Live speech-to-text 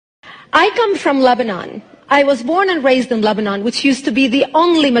I come from Lebanon. I was born and raised in Lebanon, which used to be the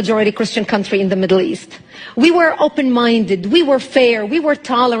only majority Christian country in the Middle East. We were open-minded, we were fair, we were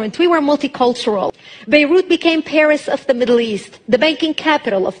tolerant, we were multicultural. Beirut became Paris of the Middle East, the banking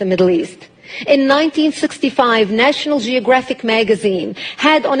capital of the Middle East. In 1965, National Geographic magazine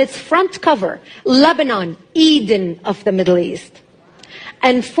had on its front cover, Lebanon, Eden of the Middle East.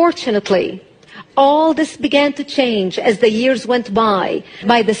 Unfortunately, all this began to change as the years went by.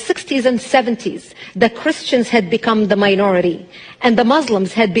 By the 60s and 70s, the Christians had become the minority, and the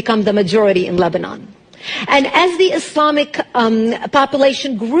Muslims had become the majority in Lebanon. And as the Islamic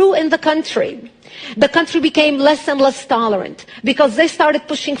population grew in the country became less and less tolerant because they started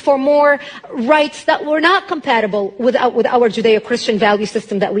pushing for more rights that were not compatible with our Judeo-Christian value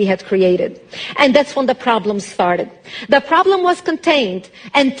system that we had created. And that's when the problem started. The problem was contained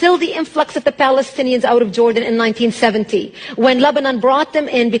until the influx of the Palestinians out of Jordan in 1970, when Lebanon brought them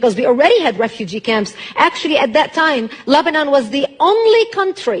in because we already had refugee camps. Actually, at that time, Lebanon was the only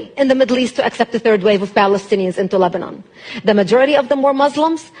country in the Middle East to accept the third wave of Palestinians into Lebanon. The majority of them were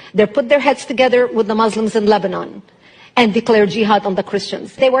Muslims. They put their heads together with the Muslims in Lebanon and declared jihad on the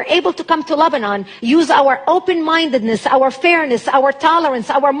Christians. They were able to come to Lebanon, use our open-mindedness, our fairness, our tolerance,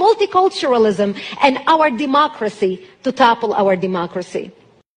 our multiculturalism, and our democracy to topple our democracy.